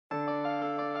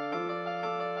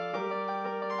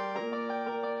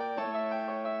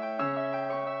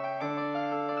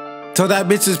Tell that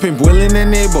bitch is pimp willing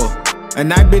and able,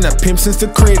 and I've been a pimp since the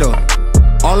cradle.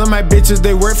 All of my bitches,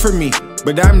 they work for me,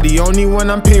 but I'm the only one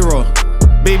on payroll.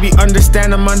 Baby,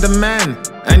 understand I'm on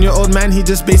demand, and your old man, he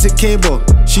just basic cable.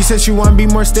 She said she wanna be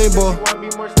more stable,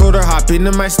 told her hop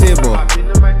into my stable.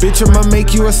 Bitch, I'ma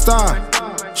make you a star.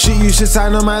 Shit, you should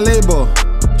sign on my label.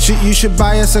 Shit, you should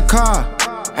buy us a car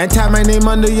and tap my name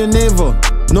under your navel.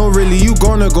 No, really, you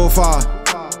gonna go far.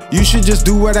 You should just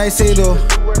do what I say though.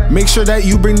 Make sure that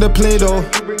you bring the play though.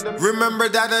 Remember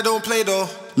that I don't play though.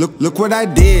 Look what I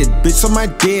did, bitch on my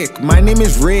dick. My name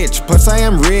is Rich, plus I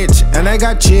am rich, and I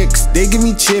got chicks. They give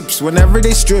me chips whenever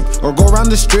they strip or go around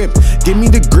the strip. Give me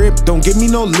the grip, don't give me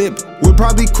no lip. We'll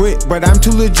probably quit, but I'm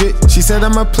too legit. She said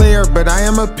I'm a player, but I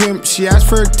am a pimp. She asked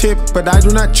for a tip, but I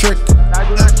do not trick. I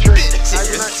do not trick. I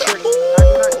do not trick. I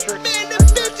do not trick. Man, the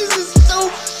bitches is so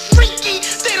freaky.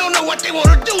 They don't know what they want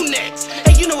to do next.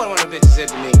 Hey, you know what one of the bitches said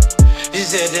to me? She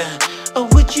said,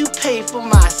 would you pay for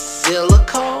my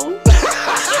silicone?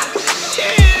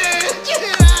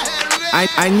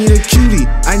 I need a cutie,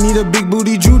 I need a big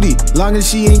booty Judy. Long as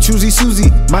she ain't choosy Susie.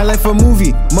 My life a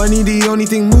movie, money the only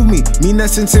thing move me. Mean that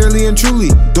sincerely and truly.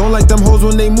 Don't like them hoes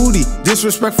when they moody.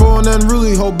 Disrespectful and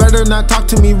unruly. Ho better not talk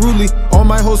to me rudely. All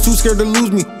my hoes too scared to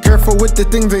lose me. Careful with the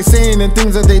things they saying and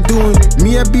things that they doing.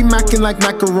 Me, I be macking like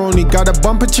macaroni. Got a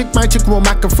bumper chick, my chick won't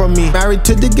mack from me. Married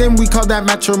to the game, we call that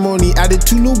matrimony. Added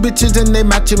 2 new bitches and they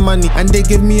matching money. And they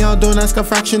give me all, don't ask a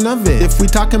fraction of it. If we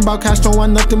talking about cash, don't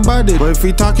want nothing but it. But if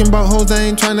we talking about hoes, I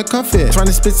ain't trying to cuff it. Trying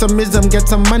to spit some ism, get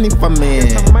some money from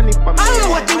it. I don't know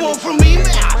what they want from me, man.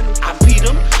 I feed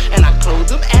them, and I clothe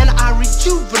them, and I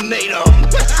rejuvenate them.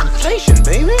 Inflation,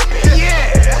 baby.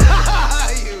 Yeah.